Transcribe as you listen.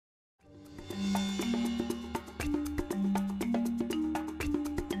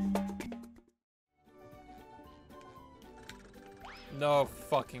No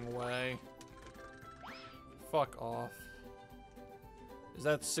fucking way. Fuck off. Is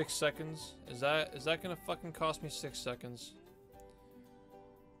that 6 seconds? Is that gonna fucking cost me 6 seconds?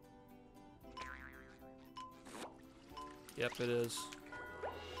 Yep, it is.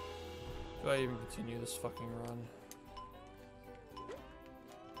 Do I even continue this fucking run?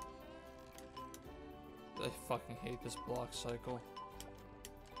 I fucking hate this block cycle.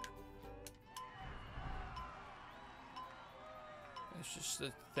 It's just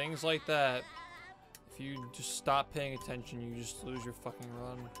that things like that. If you just stop paying attention, you just lose your fucking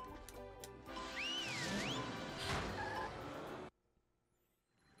run.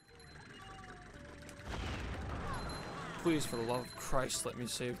 Please, for the love of Christ, let me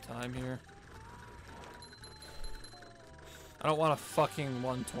save time here. I don't want a fucking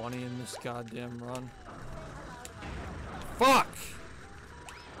 120 in this goddamn run. Fuck!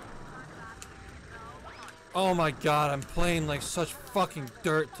 Oh my god, I'm playing like such fucking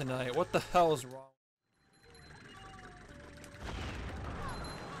dirt tonight. What the hell is wrong?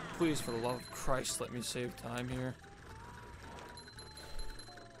 Please, for the love of Christ, let me save time here.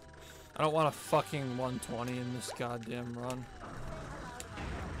 I don't want a fucking 120 in this goddamn run.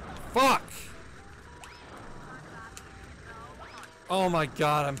 Fuck! Oh my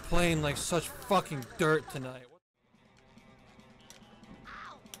god, I'm playing like such fucking dirt tonight.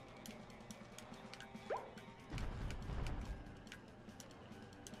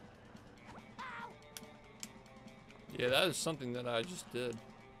 Yeah, that is something that I just did.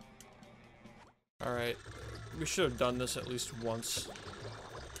 Alright. We should have done this at least once.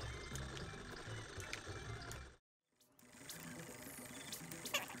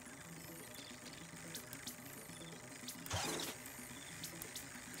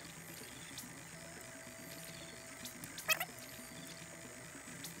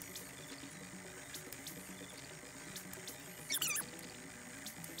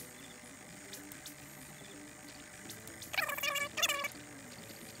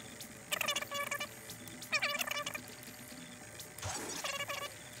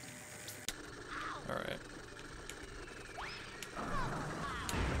 Alright.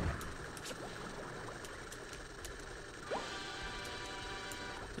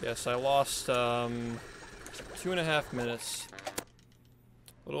 Yes, I lost 2.5 minutes.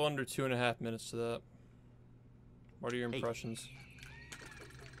 A little under 2.5 minutes to that. What are your impressions?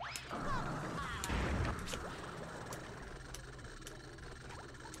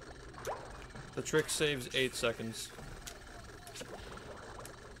 The trick saves 8 seconds.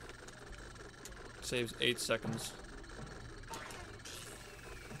 Saves 8 seconds.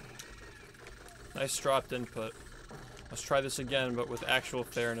 Nice dropped input. Let's try this again, but with actual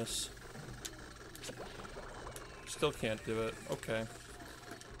fairness. Still can't do it. Okay.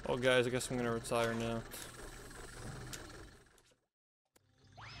 Well, guys, I guess I'm gonna retire now.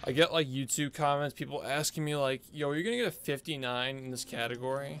 I get like YouTube comments, people asking me like, yo, you're gonna get a 59 in this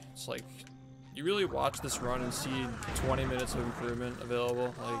category? It's like, you really watch this run and see 20 minutes of improvement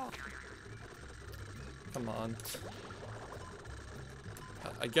available? Like, come on.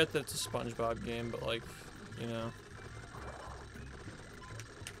 I get that it's a SpongeBob game, but like, you know.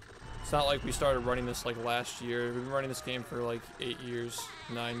 It's not like we started running this like last year. We've been running this game for like 8 years,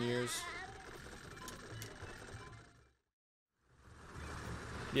 9 years.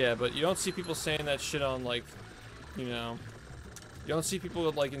 Yeah, but you don't see people saying that shit on like, you know. You don't see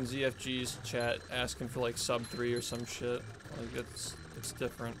people like in ZFG's chat asking for like sub 3 or some shit. Like it's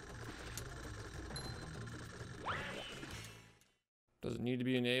different. Does it need to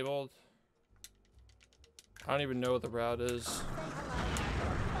be enabled? I don't even know what the route is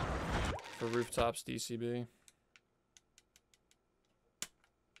for rooftops DCB.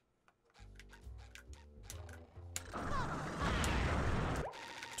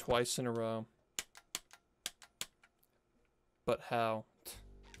 Twice in a row. But how?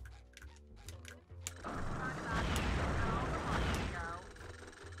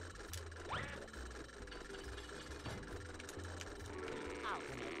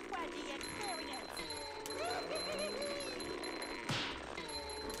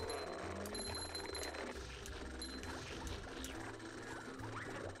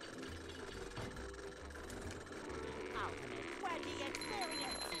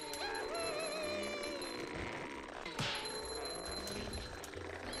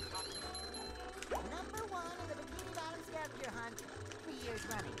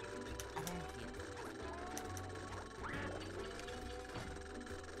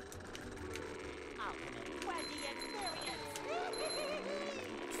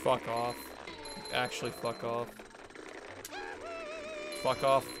 Fuck off. Actually, fuck off. Fuck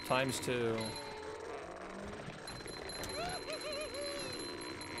off times 2.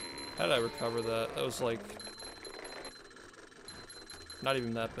 How did I recover that? That was like not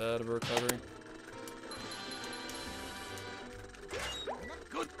even that bad of a recovery.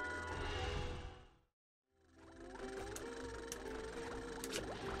 Good.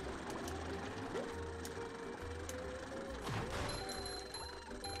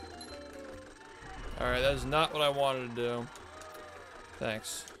 Alright, that is not what I wanted to do.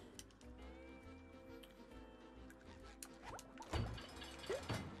 Thanks.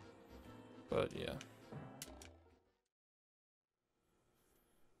 But yeah.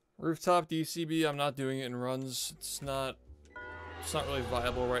 Rooftop DCB, I'm not doing it in runs. It's not really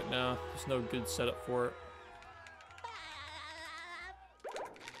viable right now. There's no good setup for it.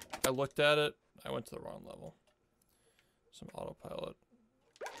 I looked at it, I went to the wrong level. Some autopilot.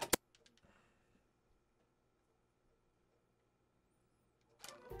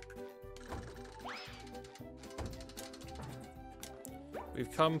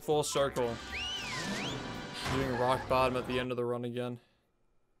 We've come full circle. Doing rock bottom at the end of the run again.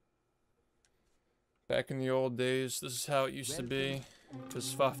 Back in the old days, this is how it used to be.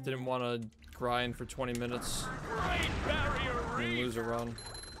 Because SHaFT didn't want to grind for 20 minutes and lose a run.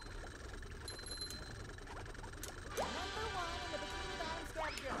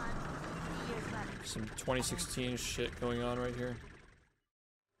 Some 2016 shit going on right here.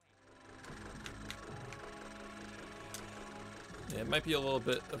 Yeah, it might be a little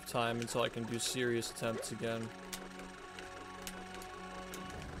bit of time until I can do serious attempts again.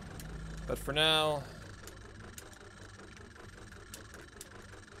 But for now,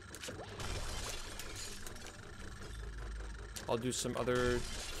 I'll do some other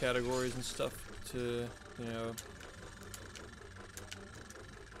categories and stuff to, you know.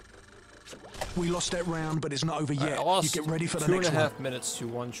 We lost that round, but it's not over yet. I lost you get ready for the next one. 2.5 minutes to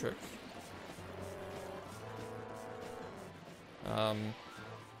one trick.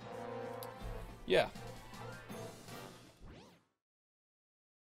 Yeah.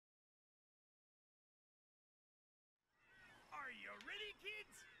 Are you ready,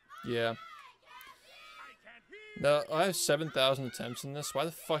 kids? Yeah. No, I have 7,000 attempts in this. Why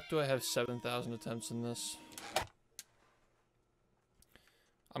the fuck do I have 7,000 attempts in this?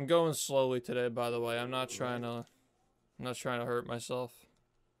 I'm going slowly today, by the way. I'm not trying to hurt myself.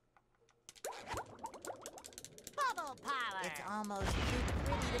 Bubble power. It's almost too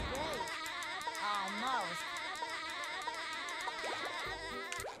pretty to break. Almost.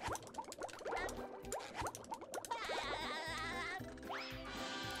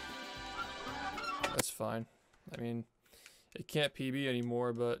 That's fine. I mean, it can't PB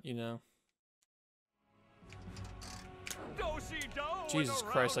anymore, but you know. Jesus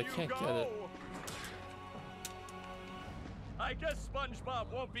Christ, I can't get it. I guess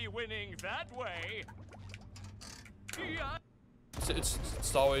SpongeBob won't be winning that way. Yeah.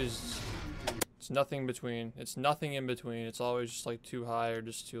 It's always, it's nothing between. It's nothing in between. It's always just like too high or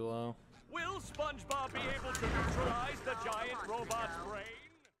just too low. Will SpongeBob be able to neutralize the giant robot's brain?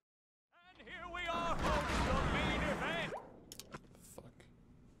 And here we are, host the main event. Fuck.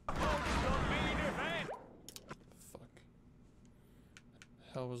 Host the main event. Fuck.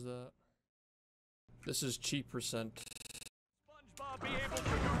 Hell was that? This is cheap percent. SpongeBob be able to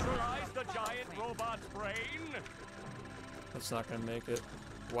neutralize the giant robot's brain? That's not gonna make it.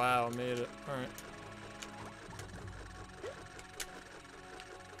 Wow, I made it. Alright.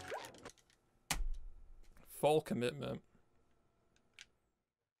 Full commitment.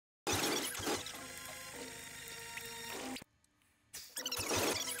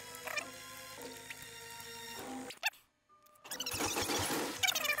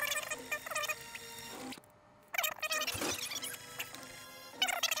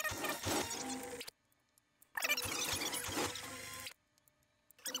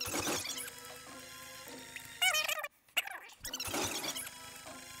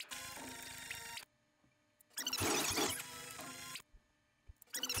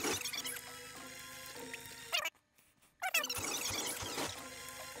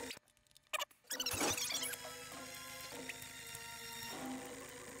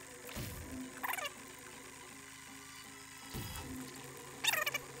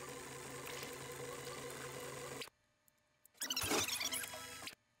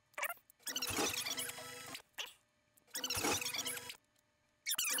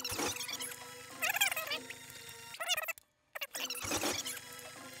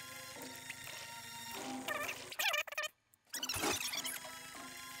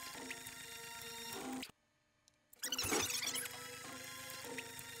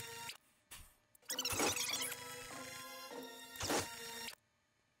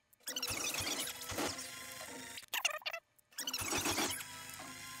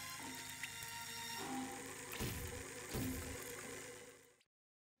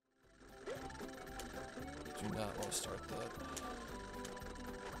 not want to start that.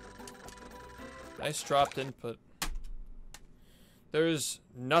 Nice dropped input. There's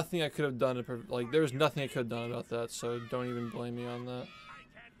nothing I could have done to there's nothing I could have done about that, so don't even blame me on that.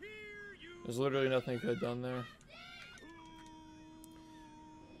 There's literally nothing I could have done there.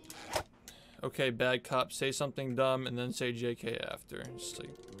 Okay, bad cop, say something dumb and then say JK after. Just like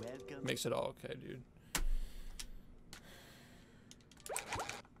makes it all okay, dude.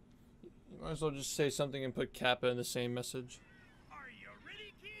 You might as well just say something and put Kappa in the same message. Are you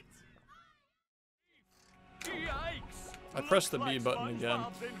ready, kids? Yikes! I pressed the B button again.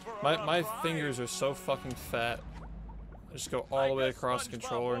 My fingers are so fucking fat. I just go all the way across the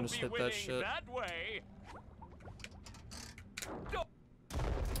controller and just hit that shit.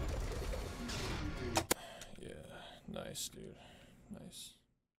 Nice, dude. Nice.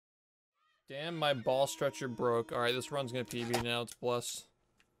 Damn, my ball stretcher broke. Alright, this run's gonna PB now. It's blessed.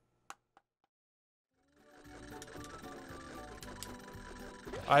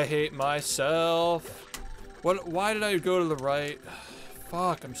 I hate myself. What? Why did I go to the right?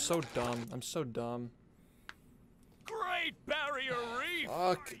 Fuck, I'm so dumb. I'm so dumb. Great Barrier Reef!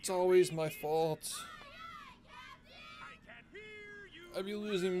 Fuck, it's always my fault. I'd be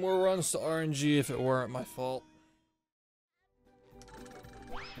losing more runs to RNG if it weren't my fault.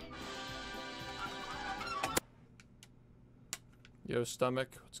 Yo, stomach,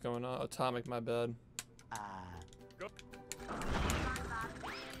 what's going on? Atomic, my bad. I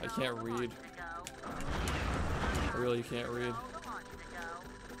can't read. I really can't read.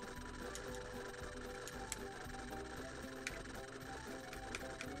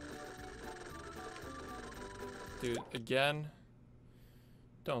 Dude, again?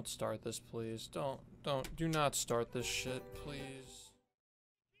 Don't start this, please. Do not start this shit, please.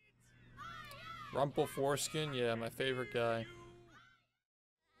 Rumple Foreskin, yeah, my favorite guy.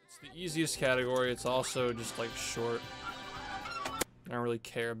 It's the easiest category, it's also just like short. I don't really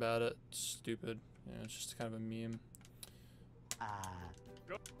care about it. It's stupid. Yeah, it's just kind of a meme.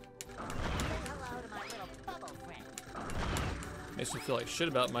 Makes me feel like shit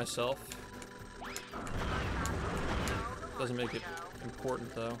about myself. Doesn't make it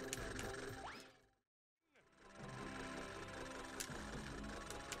important though.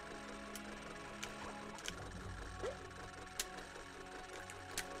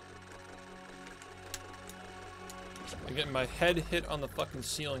 I'm getting my head hit on the fucking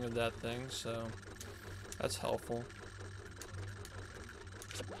ceiling of that thing, so that's helpful.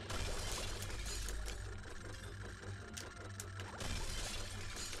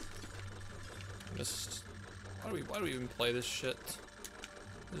 Just, why do we even play this shit?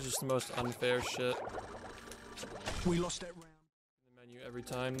 This is just the most unfair shit. We lost that round. The menu every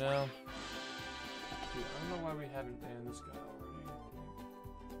time now. Dude, I don't know why we haven't banned this guy already.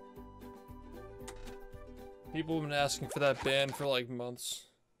 People have been asking for that ban for like months.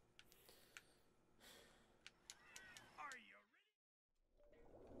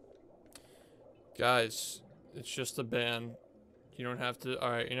 Guys, it's just a ban. You don't have to.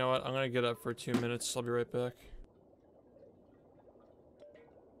 Alright, you know what? I'm gonna get up for 2 minutes. I'll be right back.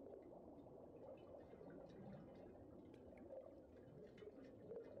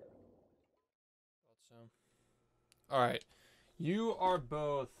 Alright. You are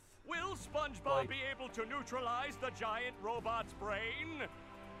both. Will SpongeBob be able to neutralize the giant robot's brain?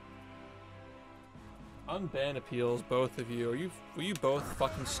 Unban appeals, both of you. Will you both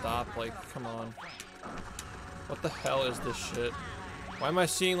fucking stop? Like, come on. What the hell is this shit? Why am I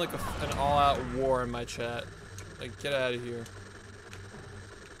seeing like an all-out war in my chat? Like, get out of here.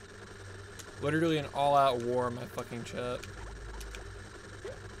 Literally an all-out war in my fucking chat.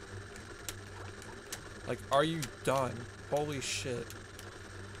 Like, are you done? Holy shit.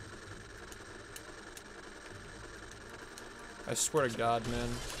 I swear to God, man.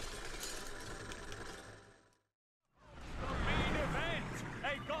 The main event,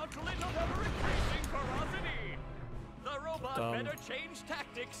 a gauntlet of ever-increasing ferocity. The robot better change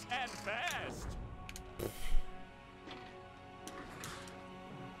tactics and fast.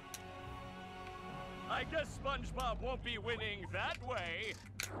 I guess SpongeBob won't be winning that way.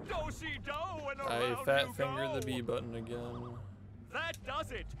 Do-si-do and around I fat you finger go. the B button again. That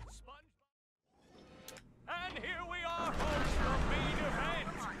does it. And here we are, folks, the main event.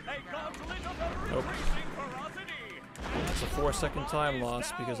 A gauntlet of ever-increasing ferocity. It's a 4-second time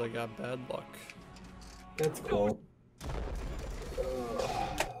loss because I got bad luck. That's cool.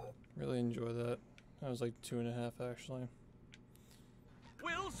 Really enjoy that. That was like 2.5 actually.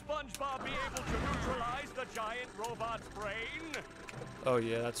 Will SpongeBob be able to neutralize the giant robot's brain? Oh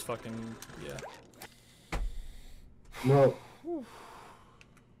yeah, that's fucking, yeah. No.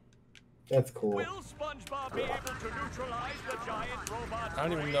 That's cool. Will SpongeBob be able to neutralize the giant robot? I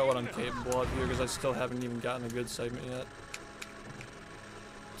don't even know what I'm capable of here because I still haven't even gotten a good segment yet.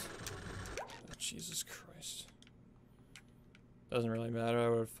 Oh, Jesus Christ. Doesn't really matter, I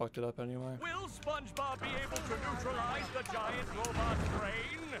would have fucked it up anyway. Will SpongeBob be able to neutralize the giant robot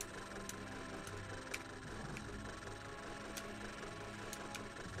brain?